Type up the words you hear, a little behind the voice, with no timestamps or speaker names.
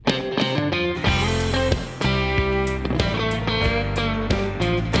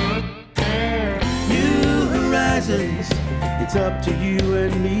horizons. It's up to you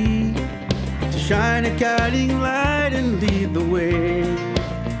and me to shine a guiding light and lead the way.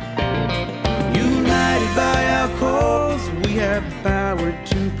 United by our cause, we have the power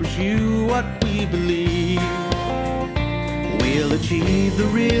to pursue what we believe. We'll achieve the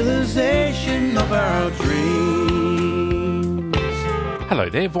realization of our dreams. Hello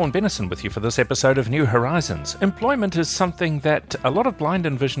there, Vaughan Bennison with you for this episode of New Horizons. Employment is something that a lot of blind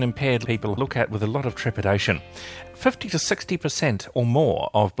and vision impaired people look at with a lot of trepidation. 50 to 60% or more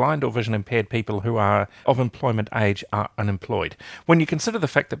of blind or vision impaired people who are of employment age are unemployed. When you consider the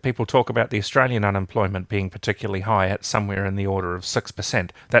fact that people talk about the Australian unemployment being particularly high at somewhere in the order of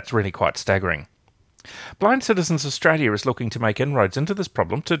 6%, that's really quite staggering. Blind Citizens Australia is looking to make inroads into this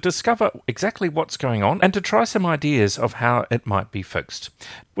problem to discover exactly what's going on and to try some ideas of how it might be fixed.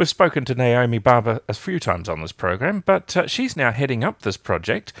 We've spoken to Naomi Barber a few times on this program, but she's now heading up this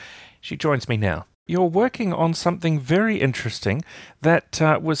project. She joins me now. You're working on something very interesting that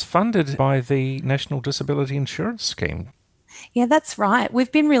was funded by the National Disability Insurance Scheme. Yeah, that's right.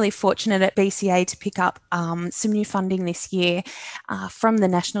 We've been really fortunate at BCA to pick up some new funding this year from the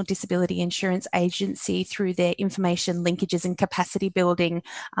National Disability Insurance Agency through their Information Linkages and Capacity Building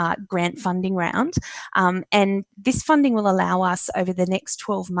grant funding round. And this funding will allow us over the next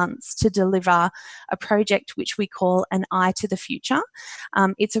 12 months to deliver a project which we call An Eye to the Future.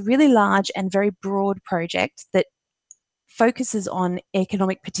 It's a really large and very broad project that focuses on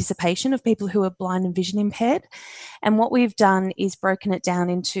economic participation of people who are blind and vision impaired. And what we've done is broken it down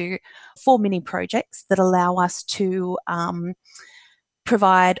into 4 mini projects that allow us to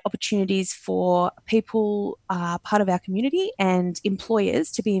provide opportunities for people part of our community and employers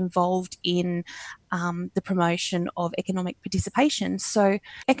to be involved in the promotion of economic participation. So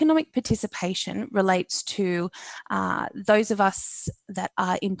economic participation relates to those of us that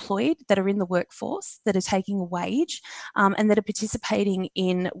are employed, that are in the workforce, that are taking a wage, and that are participating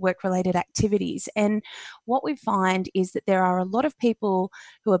in work-related activities. And what we find is that there are a lot of people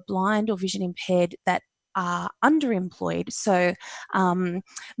who are blind or vision impaired that are underemployed, so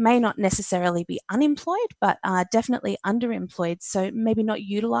may not necessarily be unemployed, but are definitely underemployed, so maybe not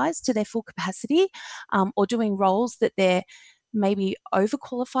utilised to their full capacity, or doing roles that they're maybe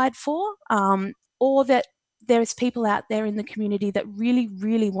overqualified for, or that there's people out there in the community that really,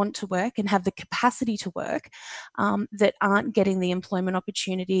 really want to work and have the capacity to work that aren't getting the employment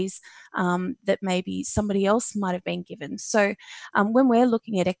opportunities that maybe somebody else might have been given. So when we're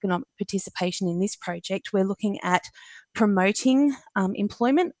looking at economic participation in this project, we're looking at promoting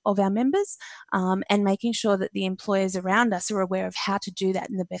employment of our members and making sure that the employers around us are aware of how to do that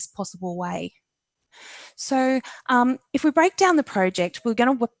in the best possible way. So if we break down the project, we're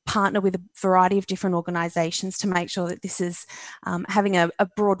going to partner with a variety of different organisations to make sure that this is having a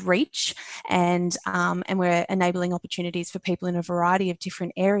broad reach and we're enabling opportunities for people in a variety of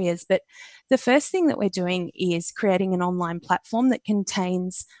different areas. But the first thing that we're doing is creating an online platform that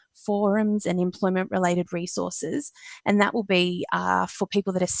contains forums and employment-related resources, and that will be for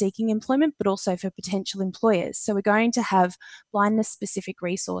people that are seeking employment, but also for potential employers. So we're going to have blindness-specific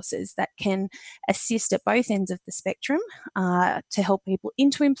resources that can assist at both ends of the spectrum to help people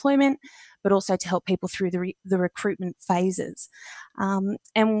into employment, but also to help people through the recruitment phases.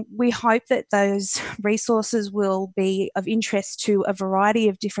 And we hope that those resources will be of interest to a variety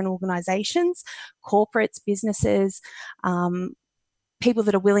of different organisations, corporates, businesses, people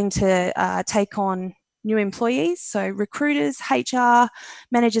that are willing to take on new employees, so recruiters, HR,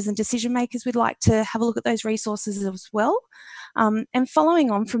 managers and decision makers. We'd like to have a look at those resources as well. And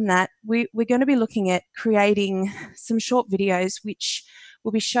following on from that, we're going to be looking at creating some short videos which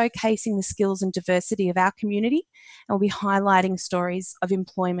will be showcasing the skills and diversity of our community, and we'll be highlighting stories of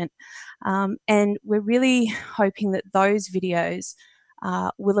employment. And we're really hoping that those videos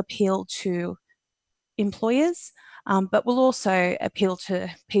will appeal to employers, but will also appeal to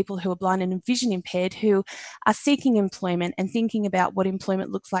people who are blind and vision impaired who are seeking employment and thinking about what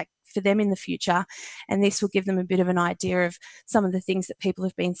employment looks like for them in the future. And this will give them a bit of an idea of some of the things that people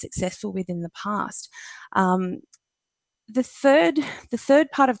have been successful with in the past. The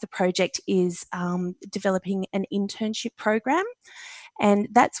third part of the project is developing an internship program. And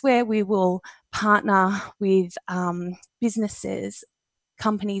that's where we will partner with businesses,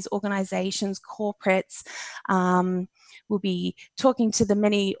 companies, organisations, corporates. We'll be talking to the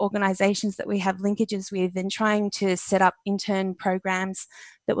many organisations that we have linkages with and trying to set up intern programs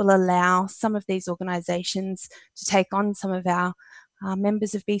that will allow some of these organisations to take on some of our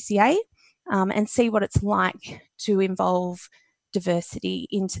members of BCA and see what it's like to involve diversity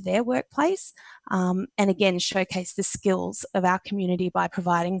into their workplace, and again showcase the skills of our community by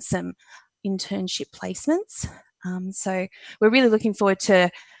providing some internship placements. So we're really looking forward to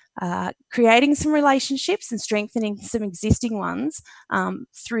creating some relationships and strengthening some existing ones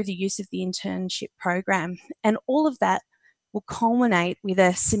through the use of the internship program. And all of that will culminate with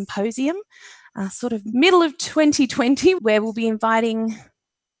a symposium, sort of middle of 2020, where we'll be inviting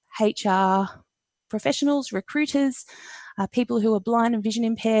HR professionals, recruiters, people who are blind and vision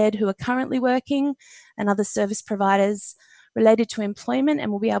impaired, who are currently working, and other service providers related to employment,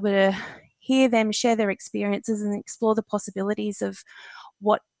 and we'll be able to hear them share their experiences and explore the possibilities of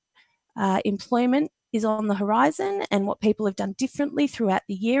what employment is on the horizon and what people have done differently throughout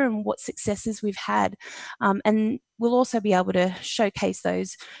the year and what successes we've had. And we'll also be able to showcase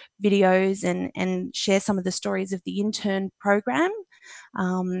those videos and share some of the stories of the intern program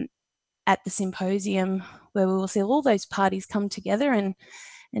at the symposium, where we will see all those parties come together and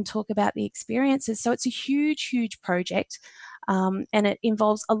talk about the experiences. So it's a huge, huge project, and it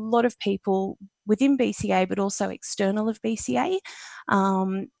involves a lot of people within BCA, but also external of BCA.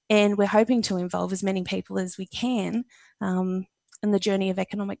 And we're hoping to involve as many people as we can in the journey of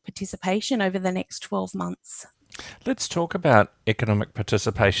economic participation over the next 12 months. Let's talk about economic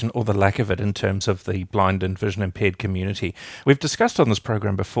participation, or the lack of it, in terms of the blind and vision impaired community. We've discussed on this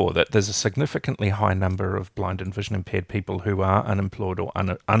program before that there's a significantly high number of blind and vision impaired people who are unemployed or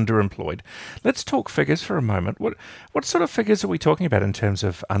underemployed. Let's talk figures for a moment. What sort of figures are we talking about in terms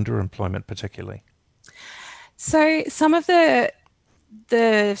of underemployment particularly? So some of the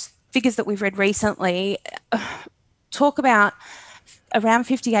figures that we've read recently talk about around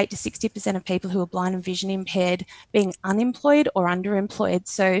 58 to 60% of people who are blind and vision impaired being unemployed or underemployed.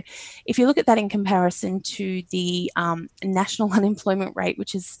 So if you look at that in comparison to the national unemployment rate,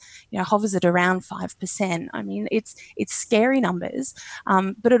 which is, hovers at around 5%, I mean, it's scary numbers,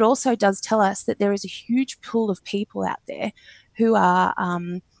 but it also does tell us that there is a huge pool of people out there who are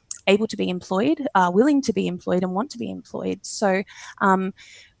able to be employed, are willing to be employed and want to be employed. So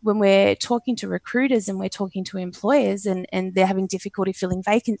when we're talking to recruiters and we're talking to employers and they're having difficulty filling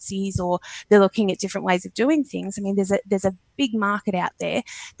vacancies, or they're looking at different ways of doing things, I mean, there's a big market out there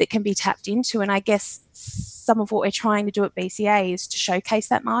that can be tapped into. And I guess some of what we're trying to do at BCA is to showcase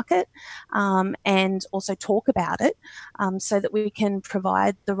that market and also talk about it so that we can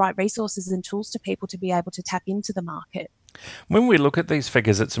provide the right resources and tools to people to be able to tap into the market. When we look at these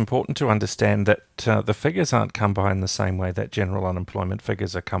figures, it's important to understand that the figures aren't come by in the same way that general unemployment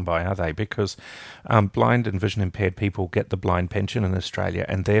figures are come by, are they? Because blind and vision impaired people get the blind pension in Australia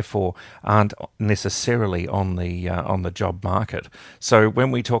and therefore aren't necessarily on the job market. So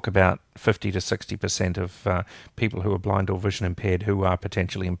when we talk about 50 to 60% of people who are blind or vision impaired who are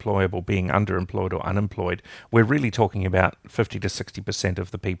potentially employable being underemployed or unemployed, we're really talking about 50 to 60%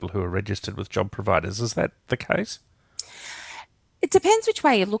 of the people who are registered with job providers. Is that the case? It depends which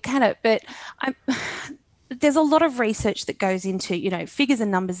way you look at it, but there's a lot of research that goes into, figures and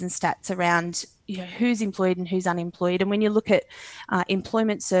numbers and stats around, who's employed and who's unemployed. And when you look at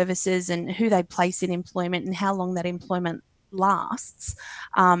employment services and who they place in employment and how long that employment lasts,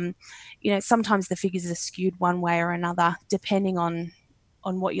 sometimes the figures are skewed one way or another, depending on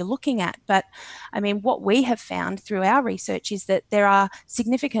what you're looking at. But I mean, what we have found through our research is that there are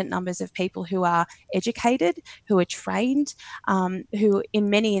significant numbers of people who are educated, who are trained, who in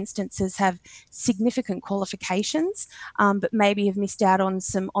many instances have significant qualifications, but maybe have missed out on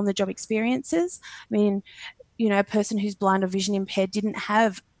some on-the-job experiences. I mean, a person who's blind or vision impaired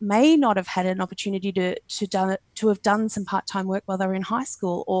may not have had an opportunity to have done some part-time work while they were in high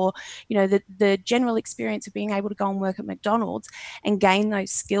school, or the general experience of being able to go and work at McDonald's and gain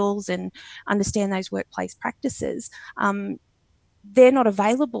those skills and understand those workplace practices. They're not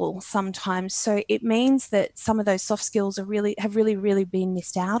available sometimes, so it means that some of those soft skills have really been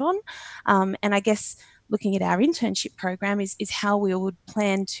missed out on. And I guess looking at our internship program is how we would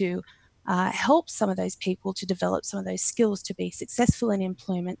plan to help some of those people to develop some of those skills to be successful in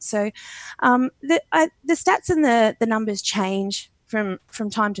employment. So the stats and the numbers change from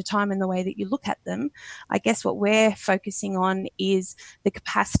time to time in the way that you look at them. I guess what we're focusing on is the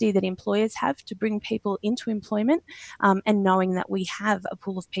capacity that employers have to bring people into employment, and knowing that we have a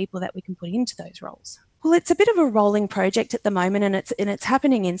pool of people that we can put into those roles. Well, it's a bit of a rolling project at the moment, and it's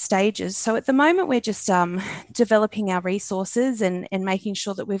happening in stages. So at the moment, we're just developing our resources and making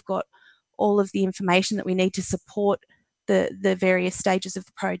sure that we've got all of the information that we need to support the various stages of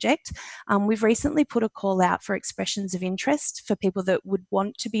the project. We've recently put a call out for expressions of interest for people that would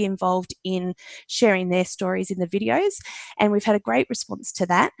want to be involved in sharing their stories in the videos, and we've had a great response to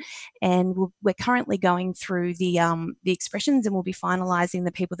that. And we're currently going through the expressions, and we'll be finalising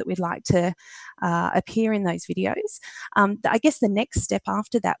the people that we'd like to appear in those videos. I guess the next step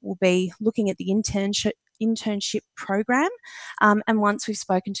after that will be looking at the internship program. And once we've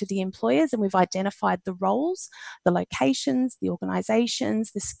spoken to the employers and we've identified the roles, the locations, the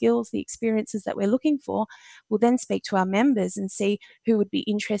organisations, the skills, the experiences that we're looking for, we'll then speak to our members and see who would be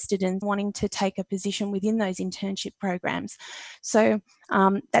interested in wanting to take a position within those internship programs. So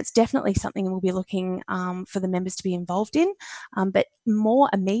that's definitely something we'll be looking for the members to be involved in. But more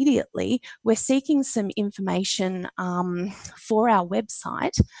immediately, we're seeking some information for our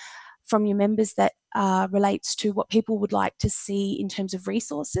website from your members that relates to what people would like to see in terms of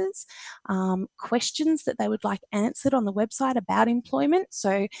resources, questions that they would like answered on the website about employment.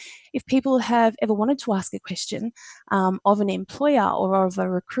 So if people have ever wanted to ask a question of an employer or of a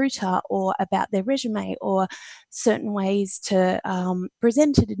recruiter or about their resume or certain ways to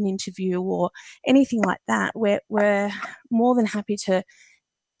present at an interview or anything like that, we're more than happy to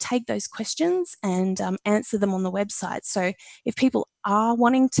take those questions and answer them on the website. So if people are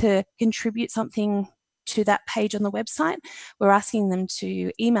wanting to contribute something to that page on the website, we're asking them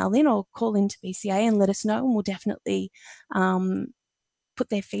to email in or call into BCA and let us know, and we'll definitely put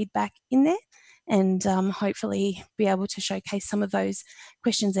their feedback in there and hopefully be able to showcase some of those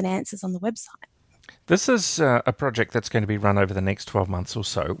questions and answers on the website. This is a project that's going to be run over the next 12 months or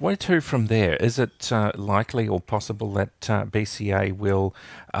so. Where to from there? Is it likely or possible that BCA will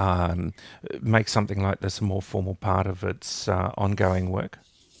make something like this a more formal part of its ongoing work?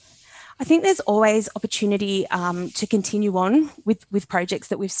 I think there's always opportunity to continue on with projects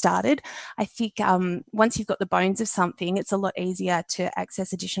that we've started. I think once you've got the bones of something, it's a lot easier to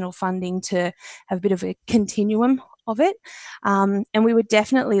access additional funding to have a bit of a continuum of it. And we would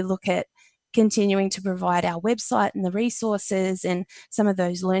definitely look at continuing to provide our website and the resources and some of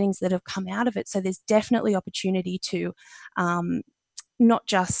those learnings that have come out of it. So there's definitely opportunity to not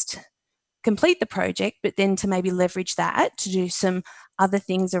just complete the project, but then to maybe leverage that to do some other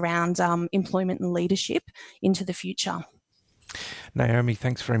things around employment and leadership into the future. Naomi,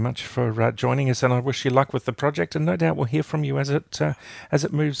 thanks very much for joining us, and I wish you luck with the project, and no doubt we'll hear from you as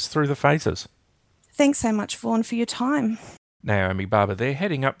it moves through the phases. Thanks so much, Vaughan, for your time. Naomi Barber there,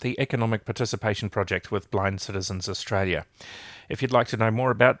 heading up the Economic Participation Project with Blind Citizens Australia. If you'd like to know more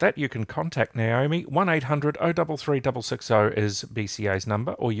about that, you can contact Naomi. 1800 033 660 is BCA's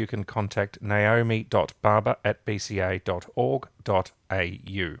number, or you can contact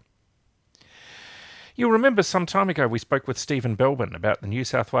naomi.barber@bca.org.au. You'll remember some time ago we spoke with Stephen Belbin about the New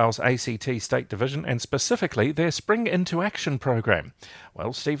South Wales ACT State Division and specifically their Spring Into Action program.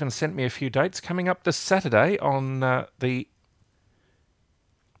 Well, Stephen sent me a few dates coming up this Saturday October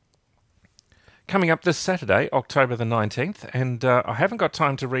the 19th, and I haven't got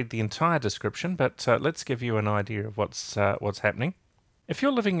time to read the entire description, but let's give you an idea of what's happening. If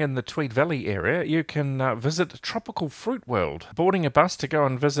you're living in the Tweed Valley area, you can visit Tropical Fruit World. Boarding a bus to go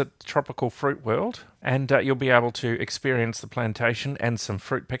and visit Tropical Fruit World, and you'll be able to experience the plantation and some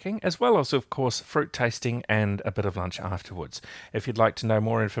fruit picking, as well as, of course, fruit tasting and a bit of lunch afterwards. If you'd like to know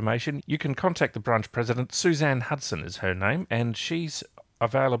more information, you can contact the branch president. Suzanne Hudson is her name, and she's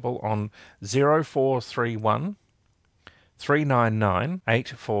available on 0431 399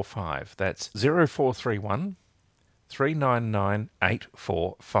 845. That's 0431 399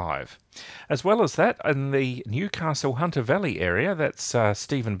 845. As well as that, in the Newcastle Hunter Valley area, that's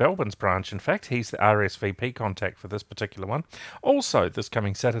Stephen Belbin's branch, in fact. He's the RSVP contact for this particular one. Also, this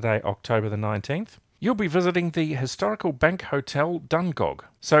coming Saturday, October the 19th, you'll be visiting the historical Bank Hotel Dungog.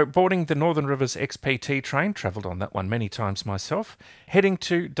 So boarding the Northern Rivers XPT train, travelled on that one many times myself, heading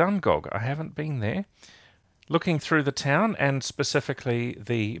to Dungog. I haven't been there. Looking through the town and specifically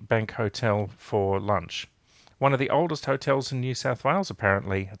the Bank Hotel for lunch. One of the oldest hotels in New South Wales,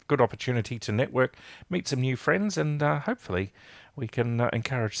 apparently. A good opportunity to network, meet some new friends, and hopefully we can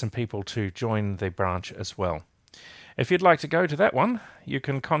encourage some people to join the branch as well. If you'd like to go to that one, you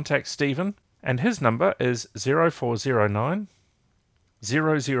can contact Stephen, and his number is 0409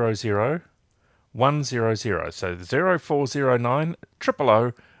 000 100. So 0409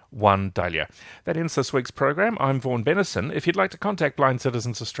 000 1 Dahlia. That ends this week's program. I'm Vaughan Bennison. If you'd like to contact Blind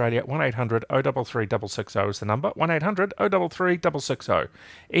Citizens Australia, 1800 033 660 is the number, 1800 033 660.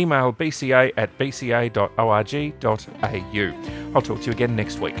 Email bca@bca.org.au. I'll talk to you again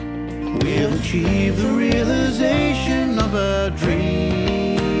next week. We'll achieve the realization of our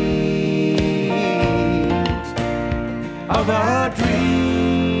dreams,